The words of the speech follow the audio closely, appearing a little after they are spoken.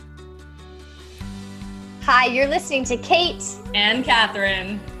Hi, you're listening to Kate and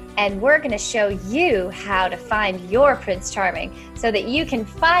Catherine, and we're going to show you how to find your Prince Charming so that you can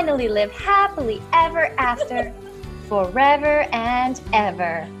finally live happily ever after, forever and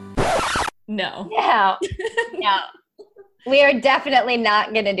ever. No. No. We are definitely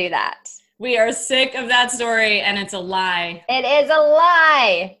not going to do that. We are sick of that story, and it's a lie. It is a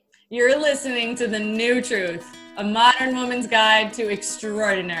lie. You're listening to The New Truth, a modern woman's guide to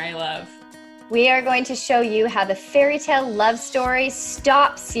extraordinary love. We are going to show you how the fairy tale love story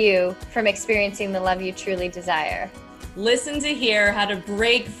stops you from experiencing the love you truly desire. Listen to hear how to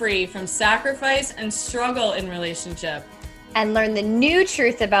break free from sacrifice and struggle in relationship. And learn the new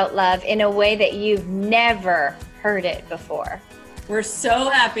truth about love in a way that you've never heard it before. We're so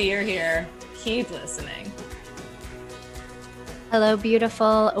happy you're here. Keep listening. Hello,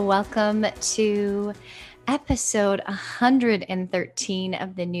 beautiful. Welcome to episode 113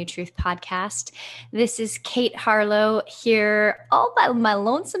 of the New Truth podcast. This is Kate Harlow here all by my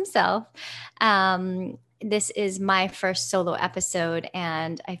lonesome self. This is my first solo episode,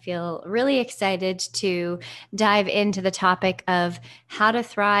 and I feel really excited to dive into the topic of how to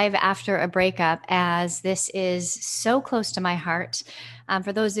thrive after a breakup, as this is so close to my heart.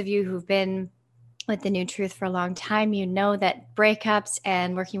 For those of you who've been with the New Truth for a long time, you know that breakups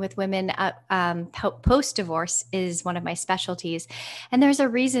and working with women post-divorce is one of my specialties. And there's a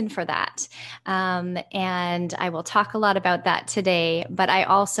reason for that. And I will talk a lot about that today. But I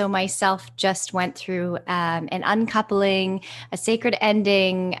also myself just went through an uncoupling, a sacred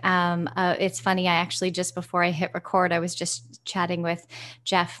ending. It's funny, I actually, just before I hit record, I was just chatting with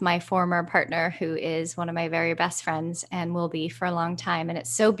Jeff, my former partner, who is one of my very best friends and will be for a long time. And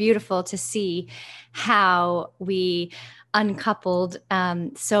it's so beautiful to see how we uncoupled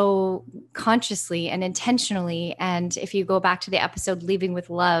so consciously and intentionally. And if you go back to the episode Leaving with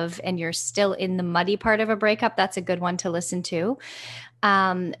Love and you're still in the muddy part of a breakup, that's a good one to listen to.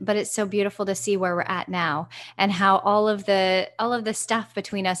 But it's so beautiful to see where we're at now and how all of the stuff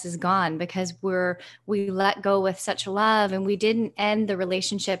between us is gone because we let go with such love, and we didn't end the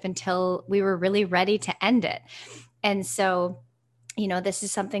relationship until we were really ready to end it. And so, you know, this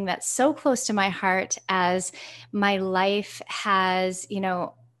is something that's so close to my heart, as my life has, you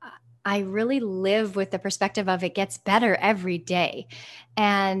know, I really live with the perspective of it gets better every day.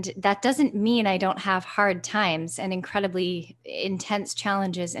 And that doesn't mean I don't have hard times and incredibly intense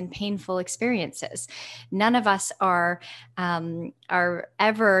challenges and painful experiences. None of us are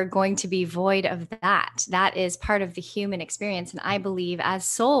ever going to be void of that. That is part of the human experience. And I believe, as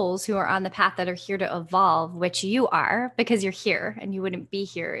souls who are on the path that are here to evolve, which you are, because you're here, and you wouldn't be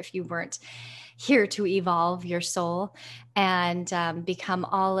here if you weren't here to evolve your soul and become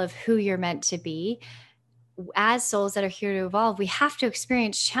all of who you're meant to be. As souls that are here to evolve, we have to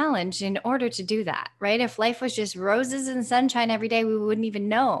experience challenge in order to do that, right? If life was just roses and sunshine every day, we wouldn't even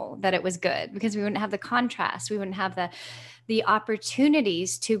know that it was good, because we wouldn't have the contrast. We wouldn't have the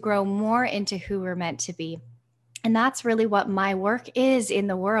opportunities to grow more into who we're meant to be. And that's really what my work is in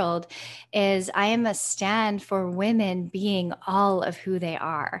the world, is I am a stand for women being all of who they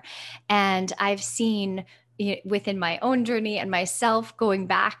are. And I've seen within my own journey and myself, going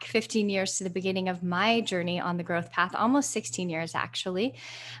back 15 years to the beginning of my journey on the growth path, almost 16 years, actually.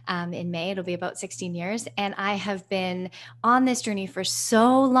 In May, it'll be about 16 years. And I have been on this journey for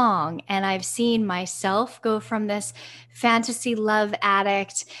so long. And I've seen myself go from this fantasy love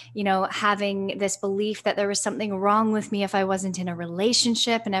addict, you know, having this belief that there was something wrong with me if I wasn't in a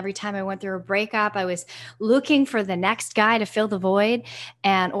relationship. And every time I went through a breakup, I was looking for the next guy to fill the void,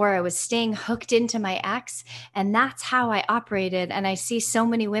 or I was staying hooked into my ex. And that's how I operated. And I see so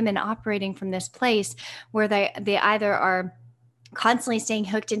many women operating from this place where they either are constantly staying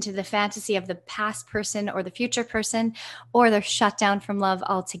hooked into the fantasy of the past person or the future person, or they're shut down from love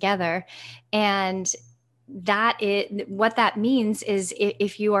altogether. And what that means is,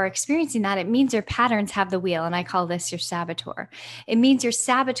 if you are experiencing that, it means your patterns have the wheel. And I call this your saboteur. It means your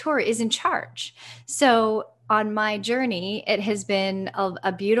saboteur is in charge. So on my journey, it has been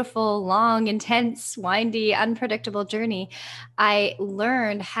a beautiful, long, intense, windy, unpredictable journey. I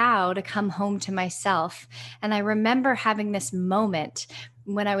learned how to come home to myself. And I remember having this moment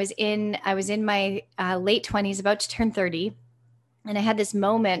when I was in my late 20s, about to turn 30. And I had this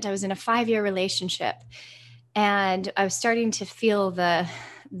moment. I was in a 5-year relationship, and I was starting to feel the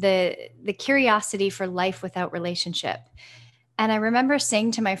curiosity for life without relationship. And I remember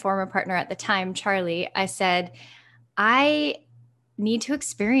saying to my former partner at the time, Charlie, I said, I need to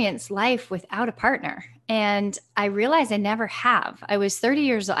experience life without a partner. And I realized I never have. I was 30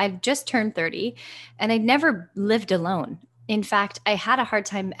 years old. I'd just turned 30, and I'd never lived alone. In fact, I had a hard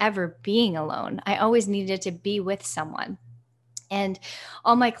time ever being alone. I always needed to be with someone. And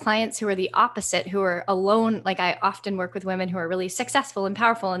all my clients who are the opposite, who are alone, like I often work with women who are really successful and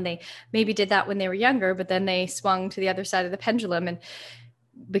powerful, and they maybe did that when they were younger, but then they swung to the other side of the pendulum and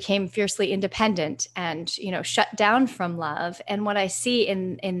became fiercely independent and, shut down from love. And what I see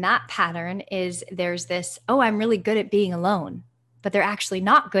in that pattern is there's this, oh, I'm really good at being alone, but they're actually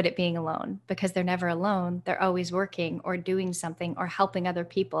not good at being alone because they're never alone. They're always working or doing something or helping other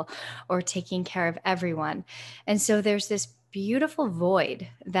people or taking care of everyone. And so there's this beautiful void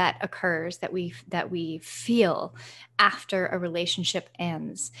that occurs that we feel after a relationship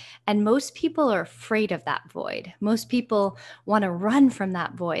ends. And most people are afraid of that void. Most people want to run from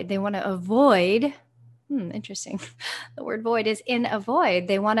that void. They want to avoid, interesting. The word void is in avoid.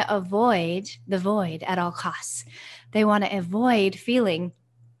 They want to avoid the void at all costs. They want to avoid feeling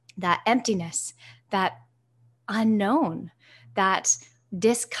that emptiness, that unknown, that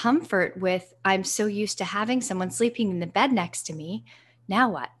discomfort with, I'm so used to having someone sleeping in the bed next to me. Now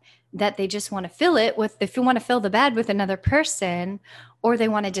what? That they just want to fill it with, if you want to fill the bed with another person, or they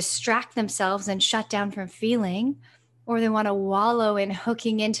want to distract themselves and shut down from feeling, or they want to wallow in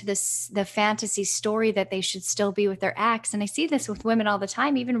hooking into the fantasy story that they should still be with their ex. And I see this with women all the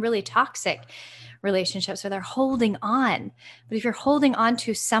time, even really toxic relationships where they're holding on. But if you're holding on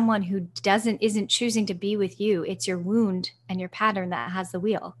to someone who isn't choosing to be with you, it's your wound and your pattern that has the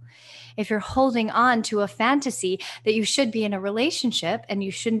wheel. If you're holding on to a fantasy that you should be in a relationship and you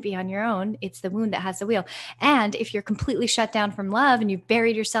shouldn't be on your own, it's the wound that has the wheel. And if you're completely shut down from love and you've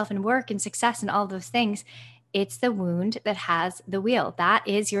buried yourself in work and success and all those things, it's the wound that has the wheel. That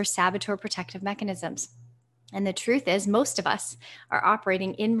is your saboteur protective mechanisms. And the truth is, most of us are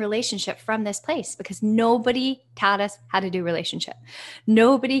operating in relationship from this place because nobody taught us how to do relationship.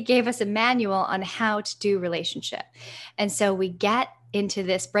 Nobody gave us a manual on how to do relationship. And so we get into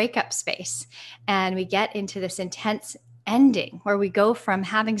this breakup space and we get into this intense ending where we go from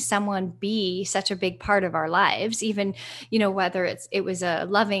having someone be such a big part of our lives, even, whether it was a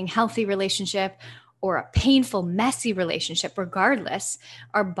loving, healthy relationship or a painful, messy relationship, regardless,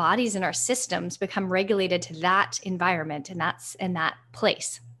 our bodies and our systems become regulated to that environment and that's in that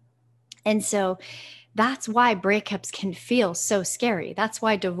place. And so that's why breakups can feel so scary. That's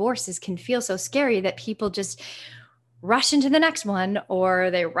why divorces can feel so scary, that people just rush into the next one, or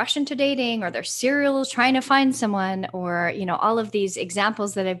they rush into dating, or they're serial trying to find someone, or, all of these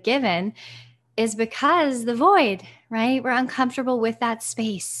examples that I've given is because the void, right? We're uncomfortable with that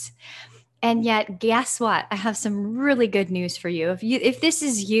space. And yet, guess what? I have some really good news for you. If this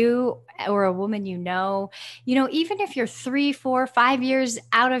is you or a woman even if you're 3, 4, 5 years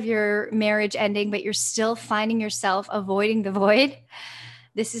out of your marriage ending, but you're still finding yourself avoiding the void,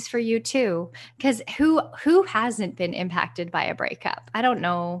 this is for you too. Because who hasn't been impacted by a breakup? I don't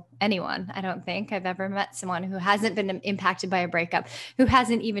know anyone. I don't think I've ever met someone who hasn't been impacted by a breakup, who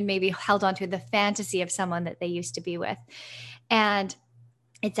hasn't even maybe held on to the fantasy of someone that they used to be with. And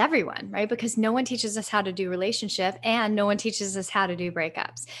it's everyone, right? Because no one teaches us how to do relationship and no one teaches us how to do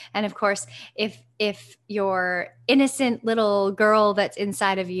breakups. And of course, if your innocent little girl that's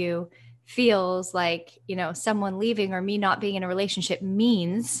inside of you feels like, someone leaving or me not being in a relationship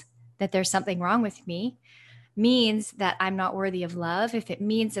means that there's something wrong with me, means that I'm not worthy of love, if it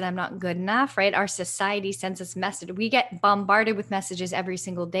means that I'm not good enough, right? Our society sends us messages. We get bombarded with messages every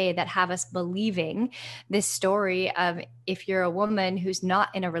single day that have us believing this story of, if you're a woman who's not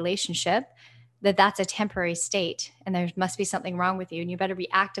in a relationship, that's a temporary state and there must be something wrong with you and you better be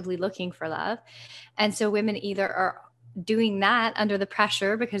actively looking for love. And so women either are doing that under the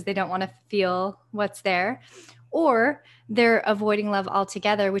pressure because they don't want to feel what's there, or they're avoiding love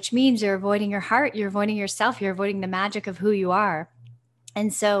altogether, which means you're avoiding your heart, you're avoiding yourself, you're avoiding the magic of who you are.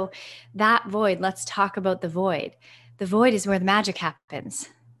 And so that void, let's talk about the void. The void is where the magic happens.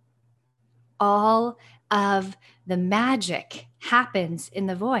 All of the magic happens in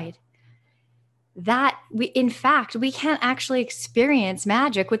the void. In fact, we can't actually experience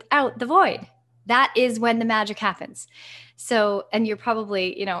magic without the void. That is when the magic happens. So, and you're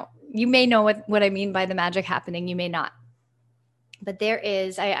probably, you may know what I mean by the magic happening. You may not. But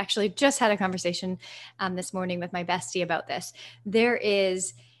I actually just had a conversation this morning with my bestie about this. There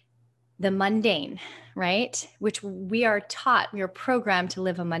is the mundane, right? Which we are programmed to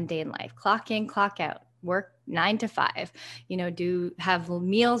live a mundane life. Clock in, clock out, work 9 to 5, have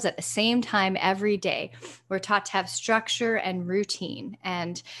meals at the same time every day. We're taught to have structure and routine.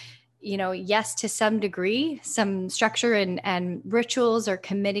 And yes, to some degree, some structure and rituals or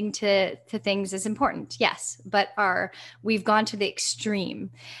committing to things is important. Yes, but we've gone to the extreme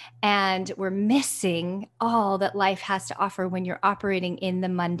and we're missing all that life has to offer when you're operating in the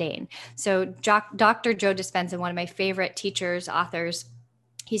mundane. So Dr. Joe Dispenza, one of my favorite teachers, authors,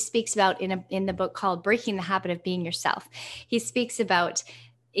 he speaks about in the book called Breaking the Habit of Being Yourself. He speaks about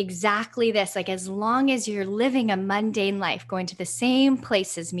exactly this, like, as long as you're living a mundane life, going to the same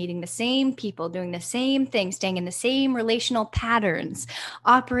places, meeting the same people, doing the same things, staying in the same relational patterns,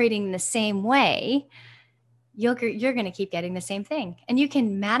 operating in the same way, you're going to keep getting the same thing. And you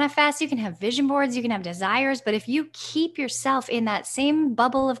can manifest, you can have vision boards, you can have desires, but if you keep yourself in that same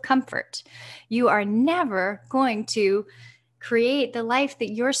bubble of comfort, you are never going to create the life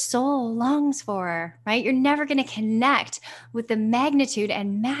that your soul longs for, right? You're never going to connect with the magnitude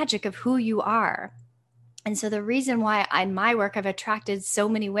and magic of who you are. And so the reason why in my work I've attracted so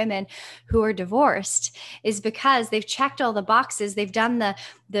many women who are divorced is because they've checked all the boxes. They've done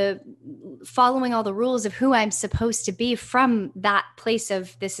the following all the rules of who I'm supposed to be from that place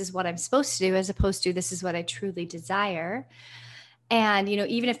of this is what I'm supposed to do, as opposed to this is what I truly desire. And,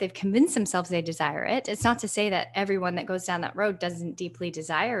 even if they've convinced themselves they desire it, it's not to say that everyone that goes down that road doesn't deeply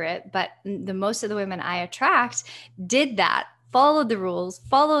desire it. But the most of the women I attract did that, followed the rules,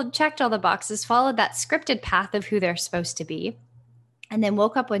 checked all the boxes, followed that scripted path of who they're supposed to be. And then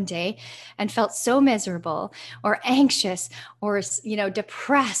woke up one day and felt so miserable or anxious or,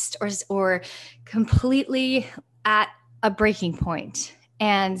 depressed or completely at a breaking point.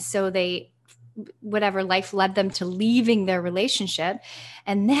 And so whatever life led them to leaving their relationship.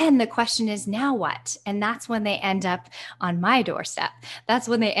 And then the question is, now what? And that's when they end up on my doorstep. That's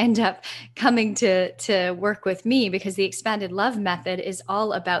when they end up coming to work with me, because the expanded love method is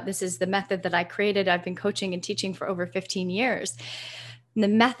all about, this is the method that I created. I've been coaching and teaching for over 15 years. And the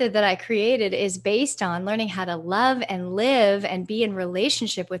method that I created is based on learning how to love and live and be in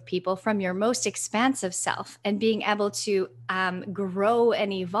relationship with people from your most expansive self, and being able to grow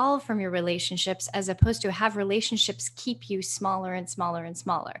and evolve from your relationships, as opposed to have relationships keep you smaller and smaller and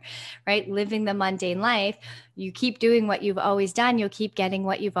smaller, right? Living the mundane life, you keep doing what you've always done, you'll keep getting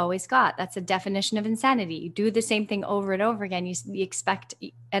what you've always got. That's a definition of insanity. You do the same thing over and over again, you expect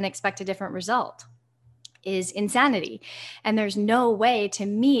a different result. Is insanity. And there's no way to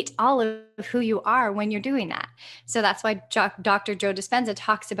meet all of who you are when you're doing that. So that's why Dr. Joe Dispenza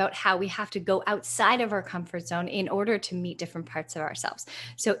talks about how we have to go outside of our comfort zone in order to meet different parts of ourselves.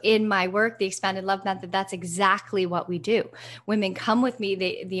 So in my work, the expanded love method, that's exactly what we do. Women come with me.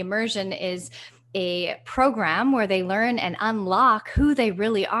 The immersion is a program where they learn and unlock who they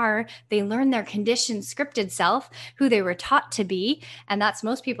really are. They learn their conditioned, scripted self, who they were taught to be. And that's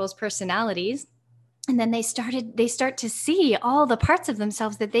most people's personalities. And then they start to see all the parts of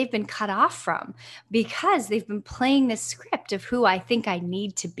themselves that they've been cut off from, because they've been playing this script of who I think I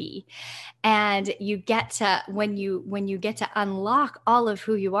need to be. And you get to, when you get to unlock all of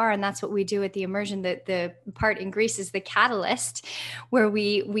who you are, and that's what we do at the immersion. The part in Greece is the catalyst, where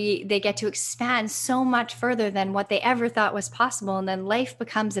they get to expand so much further than what they ever thought was possible, and then life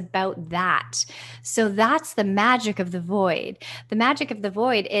becomes about that. So that's the magic of the void. The magic of the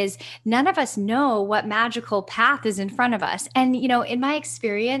void is none of us know what magical path is in front of us. And in my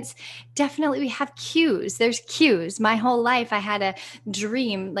experience, definitely we have cues. There's cues. My whole life I had a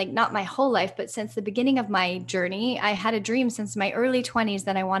dream, like not my whole life, but since the beginning of my journey, I had a dream since my early 20s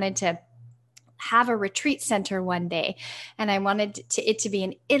that I wanted to have a retreat center one day. And I wanted it to be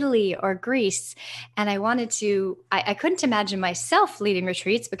in Italy or Greece. And I couldn't imagine myself leading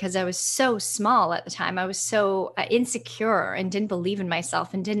retreats because I was so small at the time. I was so insecure and didn't believe in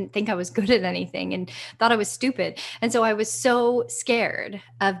myself and didn't think I was good at anything and thought I was stupid. And so I was so scared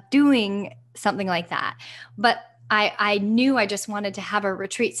of doing something like that. But I knew I just wanted to have a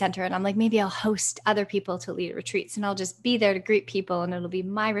retreat center, and I'm like, maybe I'll host other people to lead retreats, and I'll just be there to greet people, and it'll be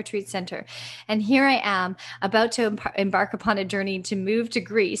my retreat center. And here I am about to embark upon a journey to move to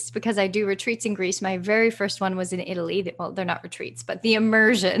Greece, because I do retreats in Greece. My very first one was in Italy. Well, they're not retreats, but the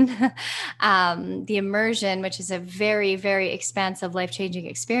immersion, which is a very, very expansive, life-changing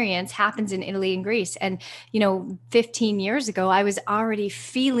experience, happens in Italy and Greece. And, 15 years ago, I was already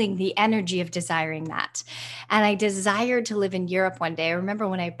feeling the energy of desiring that. And I desired to live in Europe one day. I remember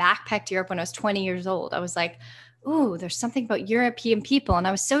when I backpacked Europe when I was 20 years old, I was like, ooh, there's something about European people. And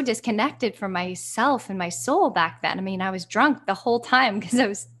I was so disconnected from myself and my soul back then. I mean, I was drunk the whole time because I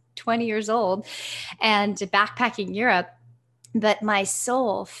was 20 years old and backpacking Europe. But my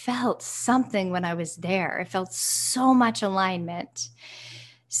soul felt something when I was there. It felt so much alignment.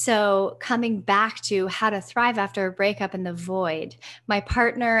 So, coming back to how to thrive after a breakup and the void, my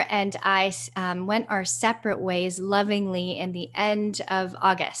partner and I went our separate ways lovingly in the end of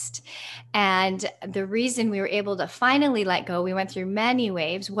August. And the reason we were able to finally let go, we went through many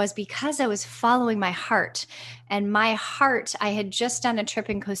waves, was because I was following my heart. And my heart, I had just done a trip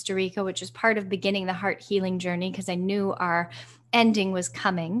in Costa Rica, which was part of beginning the heart healing journey because I knew our ending was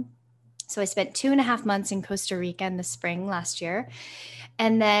coming. So I spent 2.5 months in Costa Rica in the spring last year.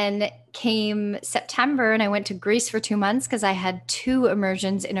 And then came September, and I went to Greece for 2 months because I had two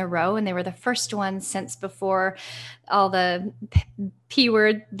immersions in a row, and they were the first ones since before all the P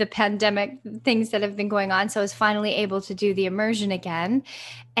word, the pandemic things that have been going on. So I was finally able to do the immersion again.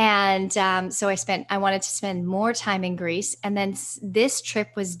 And so I wanted to spend more time in Greece. And then this trip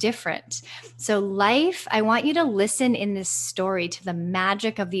was different. So, life, I want you to listen in this story to the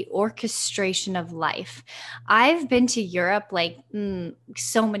magic of the orchestration of life. I've been to Europe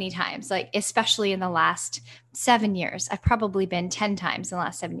so many times, like, especially in the last 7 years. I've probably been 10 times in the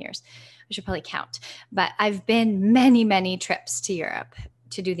last 7 years. I should probably count, but I've been many, many trips to Europe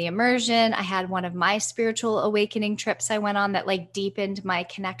to do the immersion. I had one of my spiritual awakening trips I went on that like deepened my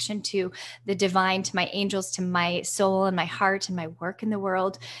connection to the divine, to my angels, to my soul and my heart and my work in the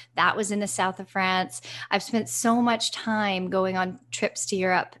world. That was in the south of France. I've spent so much time going on trips to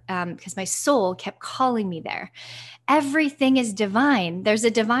Europe because my soul kept calling me there. Everything is divine. There's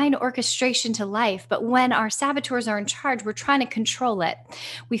a divine orchestration to life. But when our saboteurs are in charge, we're trying to control it.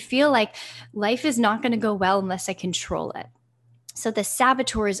 We feel like life is not going to go well unless I control it. So the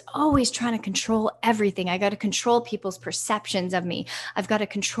saboteur is always trying to control everything. I got to control people's perceptions of me. I've got to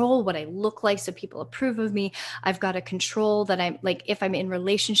control what I look like so people approve of me. I've got to control that I'm like, if I'm in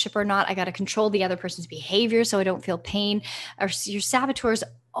relationship or not, I got to control the other person's behavior so I don't feel pain. Or your saboteur is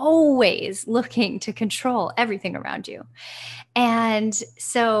always looking to control everything around you. And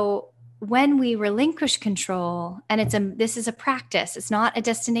so when we relinquish control, and this is a practice, it's not a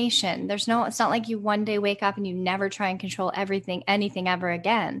destination. It's not like you one day wake up and you never try and control everything, anything ever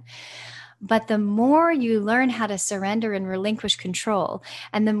again. But the more you learn how to surrender and relinquish control,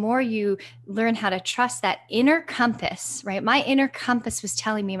 and the more you learn how to trust that inner compass, right? My inner compass was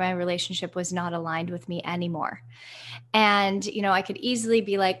telling me my relationship was not aligned with me anymore. And, I could easily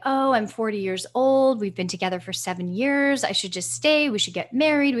be like, oh, I'm 40 years old. We've been together for 7 years. I should just stay. We should get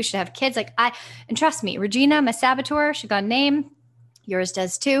married. We should have kids. And trust me, Regina, my saboteur, she got a name. Yours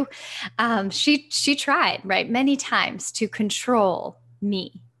does too. She tried, right, many times to control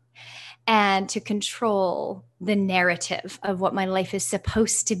me and to control the narrative of what my life is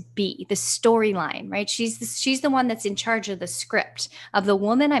supposed to be, the storyline, right? She's the one that's in charge of the script of the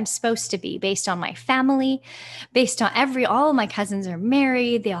woman I'm supposed to be based on my family, based on all of my cousins are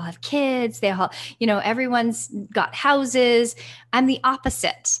married, they all have kids, everyone's got houses. I'm the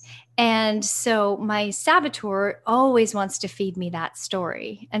opposite. And so my saboteur always wants to feed me that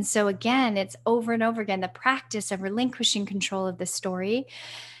story. And so again, it's over and over again, the practice of relinquishing control of the story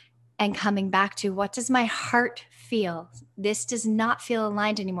and coming back to, what does my heart feel? This does not feel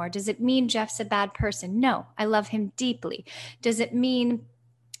aligned anymore. Does it mean Jeff's a bad person? No, I love him deeply. Does it mean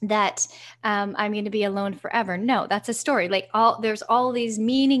that I'm going to be alone forever? No, that's a story. There's all these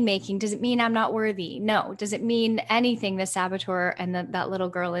meaning making. Does it mean I'm not worthy? No. Does it mean anything the saboteur and that little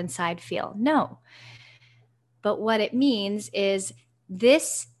girl inside feel? No. But what it means is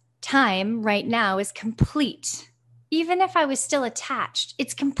this time right now is complete. Even if I was still attached,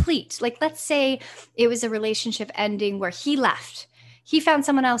 it's complete. Like, let's say it was a relationship ending where he left. He found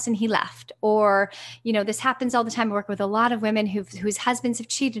someone else and he left. Or, this happens all the time. I work with a lot of women whose husbands have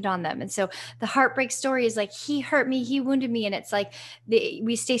cheated on them. And so the heartbreak story is like, he hurt me, he wounded me. And it's like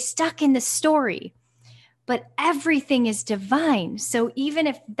we stay stuck in the story. But everything is divine. So even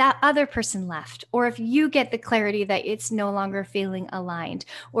if that other person left, or if you get the clarity that it's no longer feeling aligned,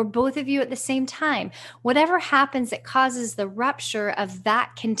 or both of you at the same time, whatever happens that causes the rupture of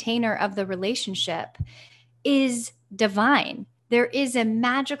that container of the relationship is divine. There is a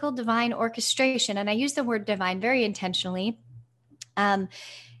magical divine orchestration. And I use the word divine very intentionally.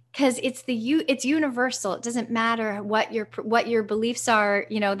 Because it's universal. It doesn't matter what your beliefs are.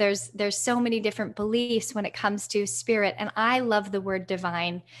 There's so many different beliefs when it comes to spirit. And I love the word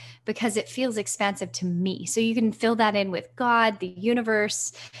divine because it feels expansive to me. So you can fill that in with God, the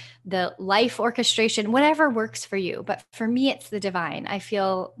universe, the life orchestration, whatever works for you. But for me, it's the divine. I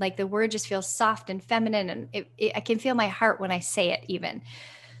feel like the word just feels soft and feminine, and I can feel my heart when I say it even.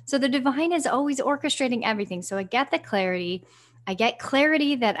 So the divine is always orchestrating everything. So I get the clarity. I get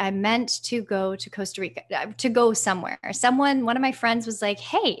clarity that I'm meant to go to Costa Rica, to go somewhere. One of my friends was like,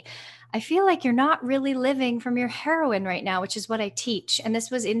 hey, I feel like you're not really living from your heroin right now, which is what I teach. And this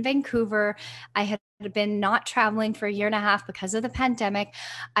was in Vancouver. I had been not traveling for a year and a half because of the pandemic.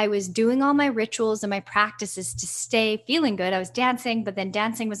 I was doing all my rituals and my practices to stay feeling good. I was dancing, but then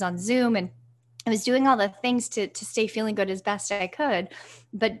dancing was on Zoom, and I was doing all the things to stay feeling good as best I could.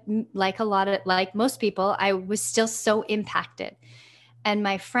 But like most people, I was still so impacted. And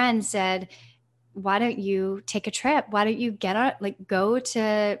my friend said, why don't you take a trip? Why don't you go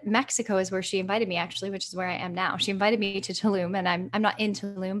to Mexico is where she invited me, actually, which is where I am now. She invited me to Tulum, and I'm not in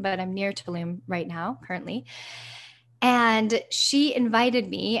Tulum, but I'm near Tulum right now currently. And she invited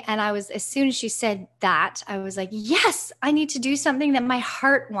me, and as soon as she said that, I was like, yes, I need to do something that my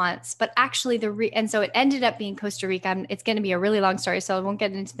heart wants. But actually and so it ended up being Costa Rica. It's going to be a really long story, so I won't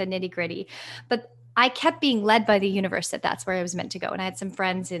get into the nitty gritty, but I kept being led by the universe that's where I was meant to go. And I had some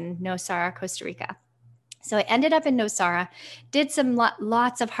friends in Nosara, Costa Rica. So I ended up in Nosara, did some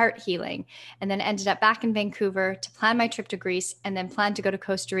lots of heart healing, and then ended up back in Vancouver to plan my trip to Greece, and then planned to go to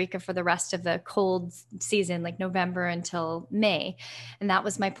Costa Rica for the rest of the cold season, like November until May. And that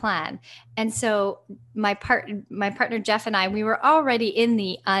was my plan. And so my partner Jeff and I, we were already in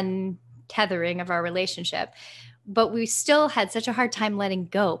the untethering of our relationship, but we still had such a hard time letting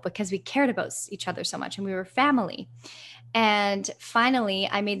go because we cared about each other so much and we were family. And finally,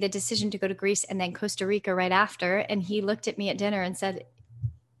 I made the decision to go to Greece and then Costa Rica right after. And he looked at me at dinner and said,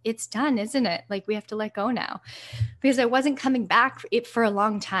 it's done, isn't it? Like, we have to let go now, because I wasn't coming back for a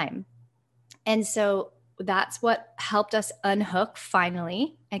long time. And so that's what helped us unhook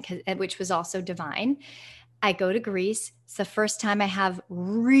finally, which was also divine. I go to Greece. It's the first time I have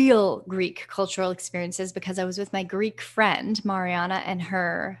real Greek cultural experiences because I was with my Greek friend, Mariana, and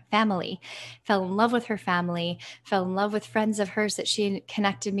her family. Fell in love with her family, fell in love with friends of hers that she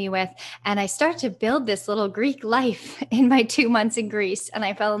connected me with. And I started to build this little Greek life in my 2 months in Greece. And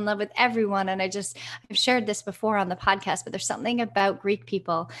I fell in love with everyone. And I've shared this before on the podcast, but there's something about Greek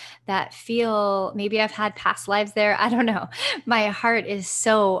people that feel, maybe I've had past lives there. I don't know. My heart is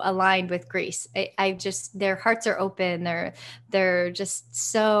so aligned with Greece. Their hearts are open. They're just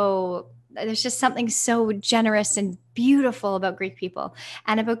so, there's just something so generous and beautiful about Greek people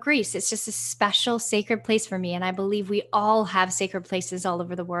and about Greece. It's just a special sacred place for me. And I believe we all have sacred places all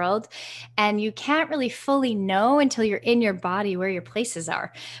over the world. And you can't really fully know until you're in your body where your places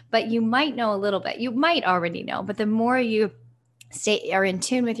are. But you might know a little bit. You might already know, but the more you are in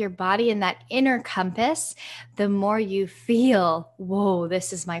tune with your body and that inner compass, the more you feel, whoa,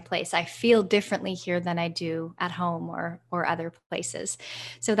 this is my place. I feel differently here than I do at home or other places.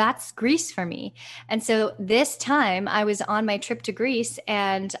 So that's Greece for me. And so this time I was on my trip to Greece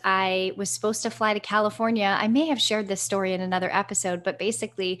and I was supposed to fly to California. I may have shared this story in another episode, but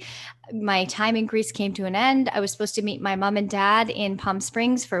basically my time in Greece came to an end. I was supposed to meet my mom and dad in Palm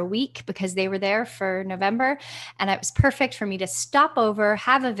Springs for a week because they were there for November. And it was perfect for me to stop over,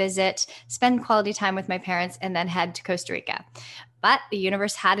 have a visit, spend quality time with my parents, and then head to Costa Rica. But the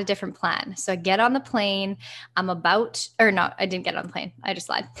universe had a different plan. So I get on the plane. I didn't get on the plane. I just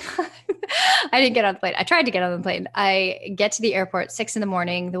lied. I didn't get on the plane. I tried to get on the plane. I get to the airport 6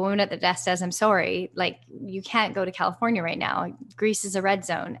 a.m. The woman at the desk says, I'm sorry, like, you can't go to California right now. Greece is a red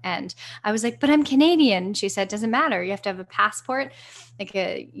zone. And I was like, but I'm Canadian. She said, doesn't matter. You have to have a passport, like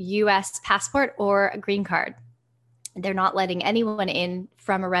a US passport or a green card. They're not letting anyone in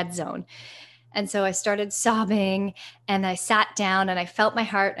from a red zone. And so I started sobbing and I sat down and I felt my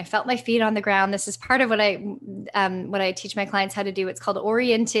heart. I felt my feet on the ground. This is part of what I teach my clients how to do. It's called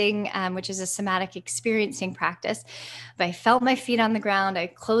orienting, which is a somatic experiencing practice. But I felt my feet on the ground. I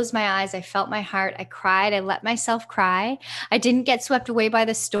closed my eyes. I felt my heart. I cried. I let myself cry. I didn't get swept away by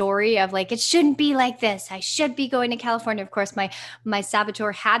the story of like, it shouldn't be like this. I should be going to California. Of course, my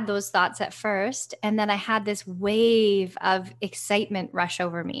saboteur had those thoughts at first. And then I had this wave of excitement rush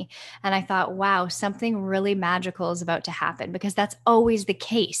over me. And I thought, wow, something really magical is about to happen, because that's always the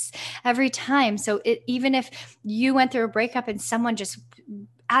case every time. So even if you went through a breakup and someone just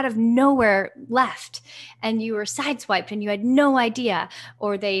out of nowhere left and you were sideswiped and you had no idea,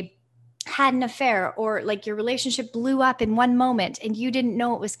 or they had an affair, or like your relationship blew up in one moment and you didn't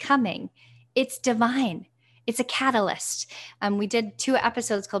know it was coming, it's divine. It's a catalyst. We did 2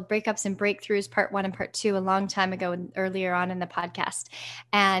 episodes called Breakups and Breakthroughs, part 1 and part 2, a long time ago, earlier on in the podcast.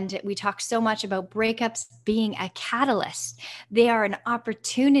 And we talked so much about breakups being a catalyst. They are an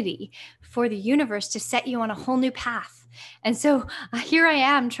opportunity for the universe to set you on a whole new path. And so here I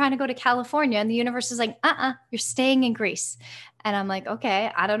am trying to go to California, and the universe is like, you're staying in Greece. And I'm like,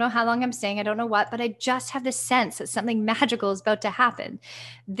 okay, I don't know how long I'm staying. I don't know what, but I just have this sense that something magical is about to happen.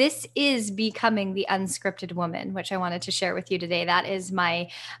 This is becoming the unscripted woman, which I wanted to share with you today. That is my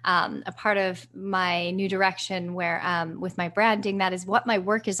a part of my new direction where with my branding, that is what my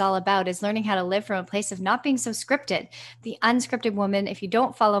work is all about, is learning how to live from a place of not being so scripted. The unscripted woman. If you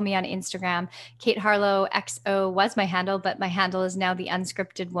don't follow me on Instagram, Kate Harlow XO was my handle, but my handle is now the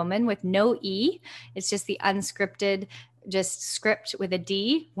unscripted woman with no E. It's just the unscripted, just script with a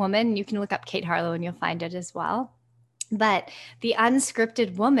D, woman. You can look up Kate Harlow and you'll find it as well. But the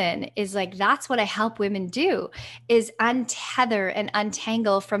unscripted woman is like, that's what I help women do, is untether and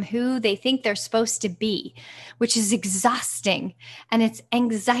untangle from who they think they're supposed to be, which is exhausting and it's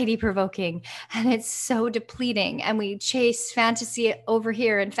anxiety provoking and it's so depleting. And we chase fantasy over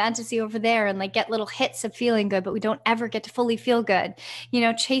here and fantasy over there and like get little hits of feeling good, but we don't ever get to fully feel good,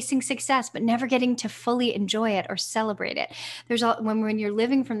 chasing success but never getting to fully enjoy it or celebrate it. There's all, when you're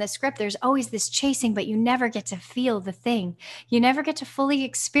living from the script, there's always this chasing, but you never get to feel the thing. You never get to fully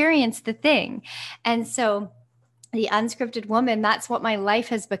experience the thing. And so the unscripted woman, that's what my life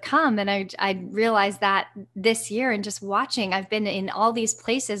has become. And I realized that this year, and just watching, I've been in all these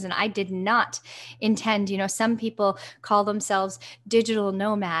places and I did not intend, some people call themselves digital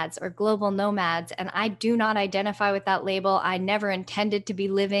nomads or global nomads, and I do not identify with that label. I never intended to be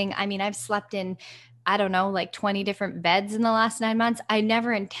living. I mean, I've slept in, I don't know, like 20 different beds in the last 9 months. I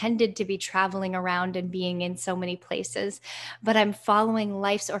never intended to be traveling around and being in so many places, but I'm following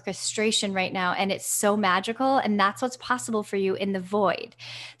life's orchestration right now. And it's so magical. And that's what's possible for you in the void.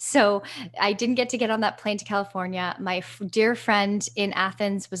 So I didn't get to get on that plane to California. My dear friend in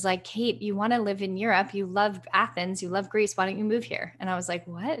Athens was like, Kate, you want to live in Europe. You love Athens. You love Greece. Why don't you move here? And I was like,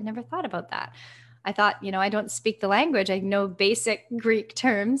 what? I never thought about that. I thought, I don't speak the language. I know basic Greek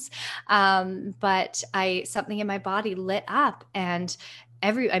terms, but something in my body lit up, and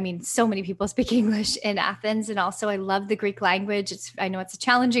so many people speak English in Athens, and also I love the Greek language. I know it's a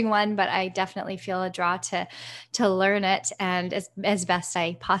challenging one, but I definitely feel a draw to learn it, and as best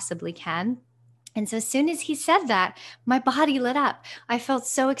I possibly can. And so as soon as he said that, my body lit up. I felt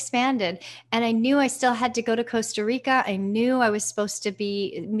so expanded. And I knew I still had to go to Costa Rica. I knew I was supposed to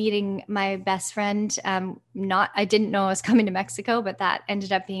be meeting my best friend. I didn't know I was coming to Mexico, but that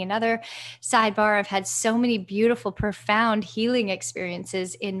ended up being another sidebar. I've had so many beautiful, profound healing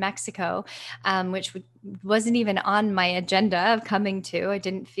experiences in Mexico, which wasn't even on my agenda of coming to. I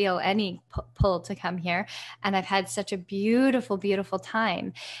didn't feel any pull to come here. And I've had such a beautiful, beautiful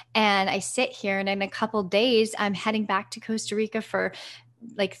time. And I sit here, and in a couple days, I'm heading back to Costa Rica for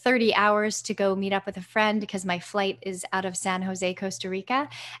like 30 hours to go meet up with a friend because my flight is out of San Jose, Costa Rica.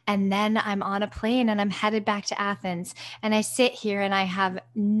 And then I'm on a plane and I'm headed back to Athens. And I sit here and I have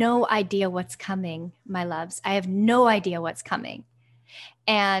no idea what's coming, my loves. I have no idea what's coming.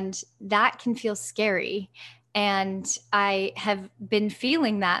 And that can feel scary. And I have been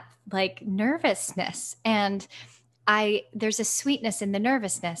feeling that like nervousness. And there's a sweetness in the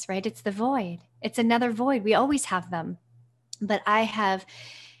nervousness, right? It's the void. It's another void. We always have them. But I have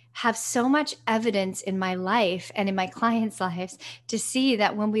so much evidence in my life and in my clients' lives to see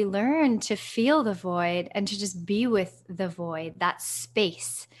that when we learn to feel the void and to just be with the void, that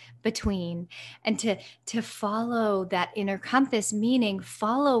space between, and to follow that inner compass, meaning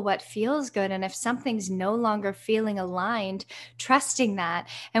follow what feels good. And if something's no longer feeling aligned, trusting that.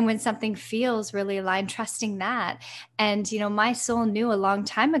 And when something feels really aligned, trusting that. And my soul knew a long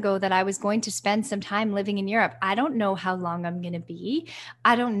time ago that I was going to spend some time living in Europe. I don't know how long I'm going to be.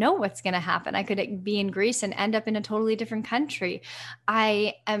 I don't know what's going to happen. I could be in Greece and end up in a totally different country.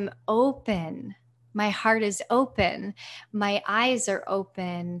 I am open. My heart is open. My eyes are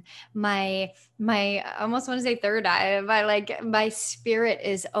open. I almost want to say third eye. My spirit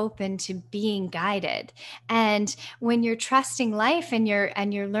is open to being guided. And when you're trusting life and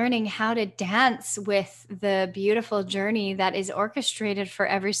you're learning how to dance with the beautiful journey that is orchestrated for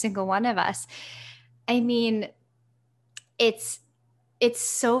every single one of us, I mean, it's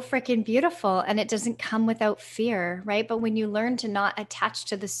so freaking beautiful, and it doesn't come without fear, right? But when you learn to not attach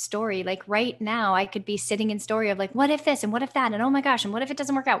to the story, like right now, I could be sitting in story of like, what if this and what if that? And oh my gosh, and what if it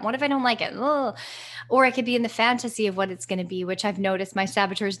doesn't work out? What if I don't like it? Ugh. Or I could be in the fantasy of what it's going to be, which I've noticed my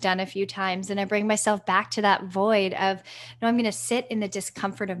saboteur's done a few times. And I bring myself back to that void of, no, I'm going to sit in the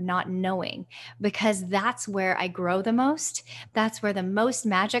discomfort of not knowing, because that's where I grow the most. That's where the most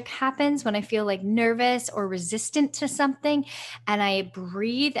magic happens, when I feel like nervous or resistant to something. And I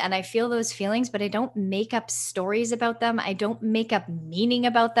breathe and I feel those feelings, but I don't make up stories about them. I don't make up meaning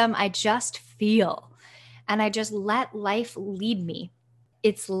about them. I just feel, and I just let life lead me.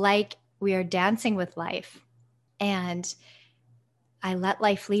 It's like we are dancing with life. And I let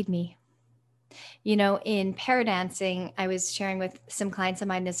life lead me. You know, in paradancing, I was sharing with some clients of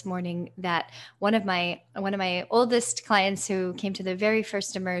mine this morning that one of my oldest clients who came to the very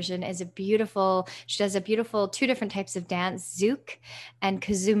first immersion is a beautiful, she does a beautiful two different types of dance, zouk and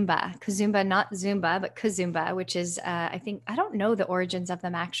kazumba. Kazumba, not Zumba, but kazumba, which is I think I don't know the origins of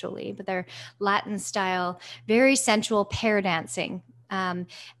them actually, but they're Latin style, very sensual paradancing. And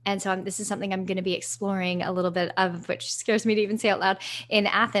so this is something I'm going to be exploring a little bit of, which scares me to even say out loud in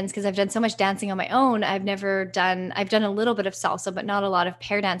Athens because I've done so much dancing on my own. I've done a little bit of salsa, but not a lot of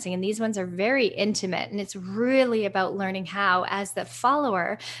pair dancing. And these ones are very intimate. And it's really about learning how, as the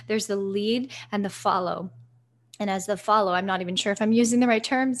follower, there's the lead and the follow. And as the follow, I'm not even sure if I'm using the right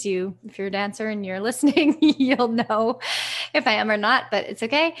terms. If you're a dancer and you're listening, you'll know if I am or not, but it's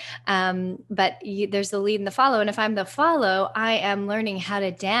okay. There's the lead and the follow. And if I'm the follow, I am learning how to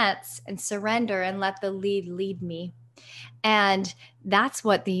dance and surrender and let the lead lead me. And that's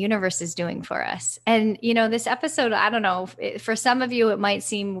what the universe is doing for us. And, you know, this episode, I don't know, for some of you, it might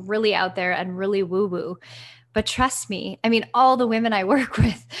seem really out there and really woo woo. But trust me, I mean, all the women I work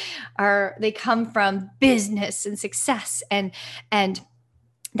with they come from business and success and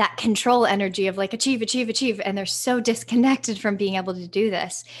that control energy of like achieve, achieve, achieve. And they're so disconnected from being able to do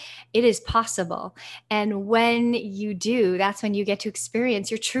this. It is possible. And when you do, that's when you get to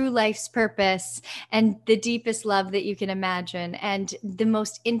experience your true life's purpose and the deepest love that you can imagine and the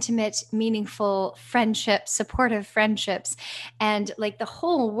most intimate, meaningful friendships, supportive friendships, and like the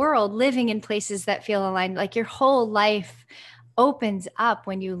whole world living in places that feel aligned, like your whole life opens up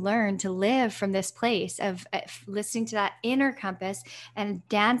when you learn to live from this place of listening to that inner compass and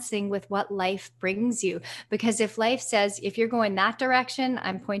dancing with what life brings you. Because if life says, if you're going that direction,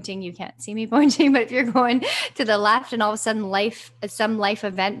 I'm pointing, you can't see me pointing, but if you're going to the left and all of a sudden some life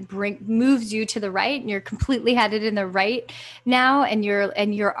event moves you to the right and you're completely headed in the right now and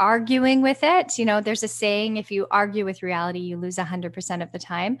you're arguing with it, you know, there's a saying, if you argue with reality, you lose 100% of the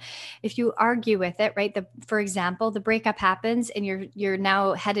time. If you argue with it, right? For example, the breakup happens and you're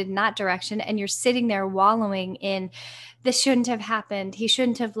now headed in that direction and you're sitting there wallowing in this shouldn't have happened, he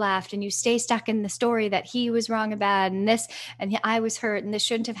shouldn't have left, and you stay stuck in the story that he was wrong and bad and this and I was hurt and this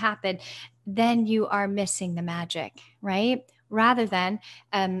shouldn't have happened, then you are missing the magic, right? Rather than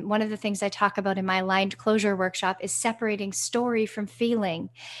one of the things I talk about in my aligned closure workshop is separating story from feeling,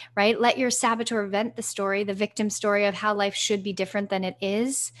 right? Let your saboteur vent the story, the victim story of how life should be different than it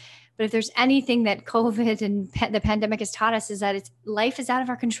is. But if there's anything that COVID and the pandemic has taught us is that life is out of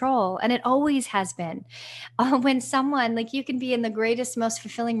our control, and it always has been. When someone like you can be in the greatest, most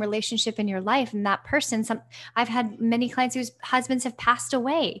fulfilling relationship in your life, and that person, I've had many clients whose husbands have passed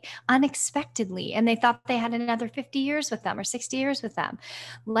away unexpectedly, and they thought they had another 50 years with them or 60 years with them.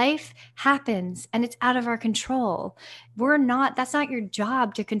 Life happens, and it's out of our control. That's not your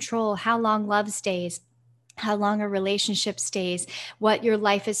job to control how long love stays, how long a relationship stays, what your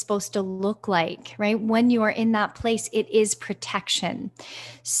life is supposed to look like, right? When you are in that place, it is protection.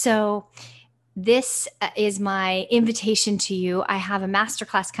 So this is my invitation to you. I have a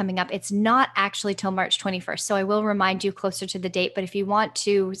masterclass coming up. It's not actually till March 21st. So I will remind you closer to the date. But if you want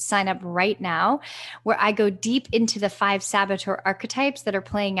to sign up right now, where I go deep into the 5 saboteur archetypes that are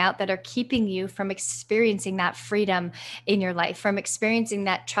playing out, that are keeping you from experiencing that freedom in your life, from experiencing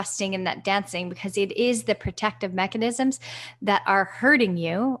that trusting and that dancing, because it is the protective mechanisms that are hurting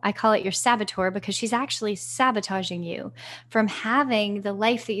you. I call it your saboteur because she's actually sabotaging you from having the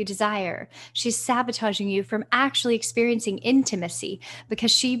life that you desire. She's sabotaging you from actually experiencing intimacy because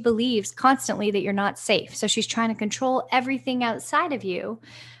she believes constantly that you're not safe. So she's trying to control everything outside of you.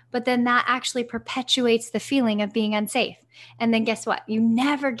 But then that actually perpetuates the feeling of being unsafe. And then guess what? You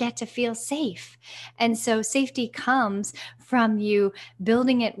never get to feel safe. And so safety comes from you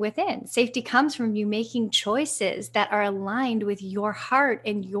building it within. Safety comes from you making choices that are aligned with your heart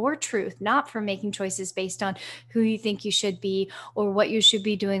and your truth, not from making choices based on who you think you should be or what you should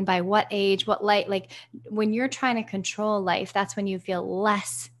be doing by what age, what light. Like when you're trying to control life, that's when you feel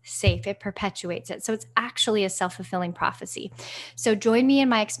less safe. It perpetuates it. So it's actually a self-fulfilling prophecy. So join me in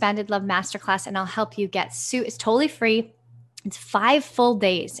my Expanded Love Masterclass and I'll help you it's totally free. It's 5 full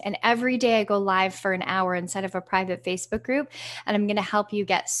days. And every day I go live for an hour inside of a private Facebook group. And I'm going to help you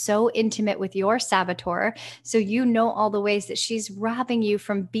get so intimate with your saboteur. So you know all the ways that she's robbing you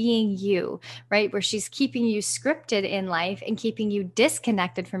from being you, right? Where she's keeping you scripted in life and keeping you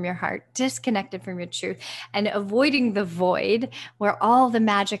disconnected from your heart, disconnected from your truth, and avoiding the void where all the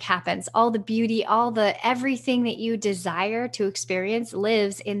magic happens, all the beauty, everything that you desire to experience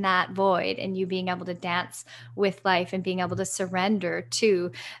lives in that void, and you being able to dance with life and being able to surrender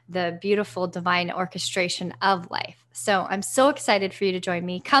to the beautiful divine orchestration of life. So I'm so excited for you to join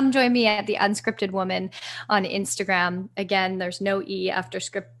me. Come join me at the Unscripted Woman on Instagram. Again, there's no E after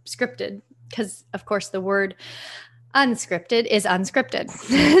scripted, because of course the word unscripted is unscripted.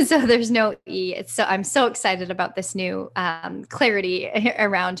 So there's no E. I'm so excited about this new clarity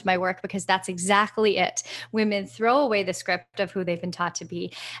around my work, because that's exactly it. Women throw away the script of who they've been taught to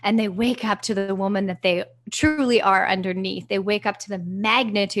be, and they wake up to the woman that they truly are underneath. They wake up to the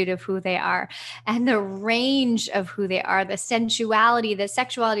magnitude of who they are and the range of who they are, the sensuality, the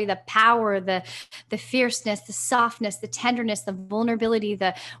sexuality, the power, the fierceness, the softness, the tenderness, the vulnerability,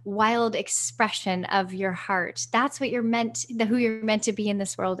 the wild expression of your heart. That's what you're meant, who you're meant to be in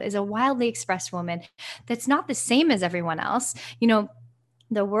this world, is a wildly expressed woman that's not the same as everyone else.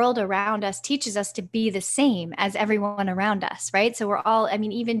 The world around us teaches us to be the same as everyone around us, right? So we're all, I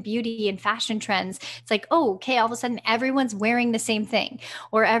mean, even beauty and fashion trends, it's like, oh, okay, all of a sudden everyone's wearing the same thing,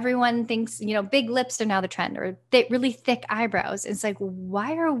 or everyone thinks, big lips are now the trend, or really thick eyebrows. It's like,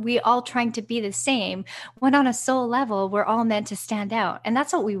 why are we all trying to be the same when on a soul level, we're all meant to stand out? And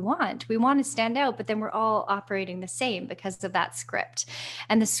that's what we want. We want to stand out, but then we're all operating the same because of that script.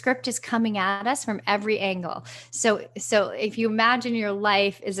 And the script is coming at us from every angle. So if you imagine your life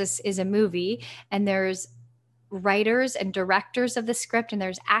is a movie, and there's writers and directors of the script, and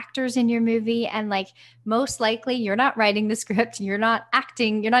there's actors in your movie, and like most likely you're not writing the script, you're not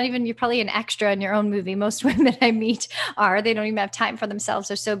acting, you're probably an extra in your own movie. Most women I meet they don't even have time for themselves.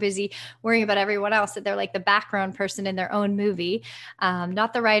 They're so busy worrying about everyone else that they're like the background person in their own movie,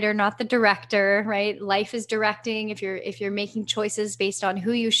 not the writer, not the director, right? Life is directing. If you're making choices based on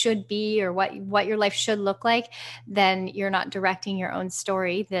who you should be or what your life should look like, then you're not directing your own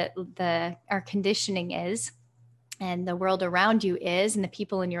story. That our conditioning is, and the world around you is, and the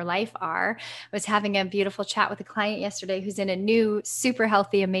people in your life are. I was having a beautiful chat with a client yesterday who's in a new, super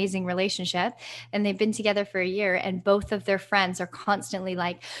healthy, amazing relationship. And they've been together for a year, and both of their friends are constantly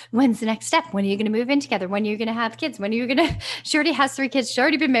like, when's the next step? When are you going to move in together? When are you going to have kids? When are you going to, she already has 3 kids. She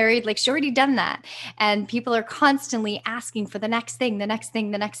already been married. Like, she already done that. And people are constantly asking for the next thing, the next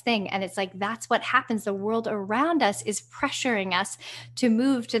thing, the next thing. And it's like, that's what happens. The world around us is pressuring us to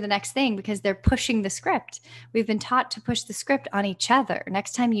move to the next thing, because they're pushing the script. We've been taught to push the script on each other.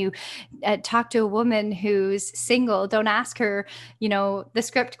 Next time you talk to a woman who's single, don't ask her, the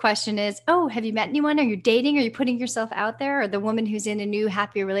script question is, oh, have you met anyone? Are you dating? Are you putting yourself out there? Or the woman who's in a new,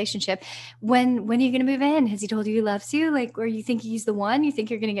 happy relationship, when are you going to move in? Has he told you he loves you? Like, or you think he's the one? You think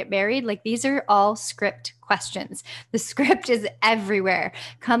you're going to get married? Like, these are all script questions. The script is everywhere,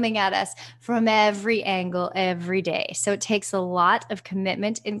 coming at us from every angle every day. So it takes a lot of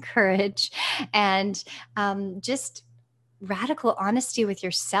commitment and courage, and just radical honesty with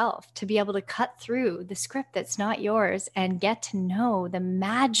yourself to be able to cut through the script that's not yours and get to know the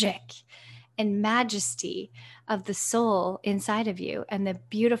magic and majesty of the soul inside of you and the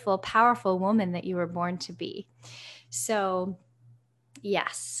beautiful, powerful woman that you were born to be. So,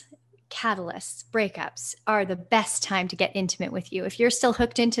 yes, catalysts, breakups are the best time to get intimate with you. If you're still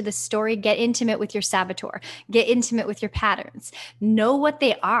hooked into the story, get intimate with your saboteur, get intimate with your patterns, know what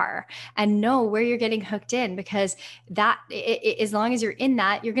they are, and know where you're getting hooked in, because as long as you're in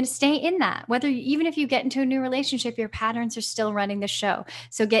that, you're going to stay in that. Even if you get into a new relationship, your patterns are still running the show.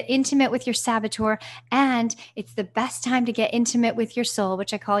 So get intimate with your saboteur, and it's the best time to get intimate with your soul,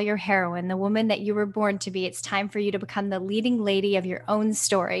 which I call your heroine, the woman that you were born to be. It's time for you to become the leading lady of your own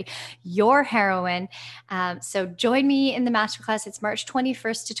story, your heroine. So join me in the masterclass. It's March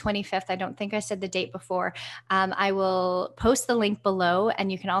 21st to 25th. I don't think I said the date before. I will post the link below,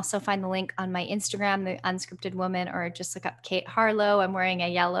 and you can also find the link on my Instagram, The Unscripted Woman, or just look up Kate Harlow. I'm wearing a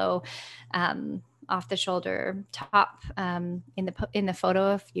yellow off the shoulder top in the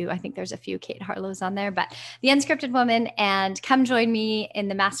photo. I think there's a few Kate Harlows on there, but The Unscripted Woman. And come join me in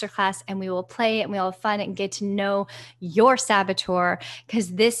the masterclass, and we will play and we'll have fun and get to know your saboteur,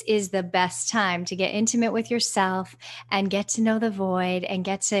 because this is the best time to get intimate with yourself and get to know the void and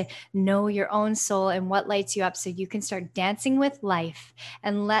get to know your own soul and what lights you up, so you can start dancing with life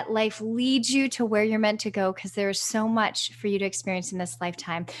and let life lead you to where you're meant to go, because there is so much for you to experience in this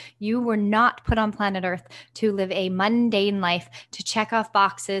lifetime. You were not put on planet Earth to live a mundane life, to check off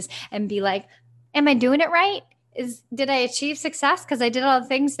boxes and be like, am I doing it right? Did I achieve success because I did all the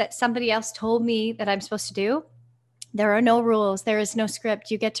things that somebody else told me that I'm supposed to do? There are no rules. There is no script.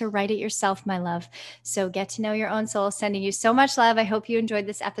 You get to write it yourself, my love. So get to know your own soul. Sending you so much love. I hope you enjoyed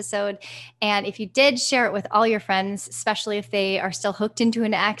this episode. And if you did, share it with all your friends, especially if they are still hooked into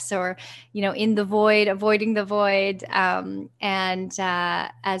an ex, or, in the void, avoiding the void.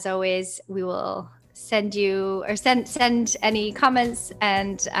 As always, we will send you or send any comments,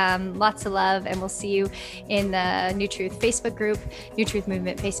 and lots of love. And we'll see you in the New Truth Facebook group, New Truth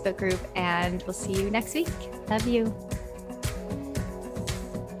Movement Facebook group, and we'll see you next week. Love you.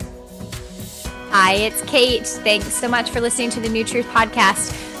 Hi, it's Kate. Thanks so much for listening to the New Truth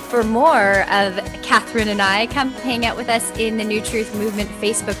podcast. For more of Catherine and I, come hang out with us in the New Truth Movement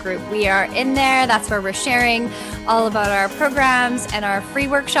Facebook group. We are in there. That's where we're sharing all about our programs and our free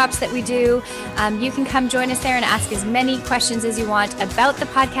workshops that we do. You can come join us there and ask as many questions as you want about the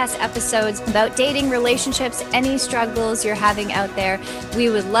podcast episodes, about dating, relationships, any struggles you're having out there. We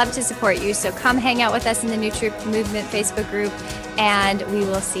would love to support you. So come hang out with us in the New Truth Movement Facebook group, and we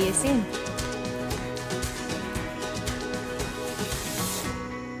will see you soon.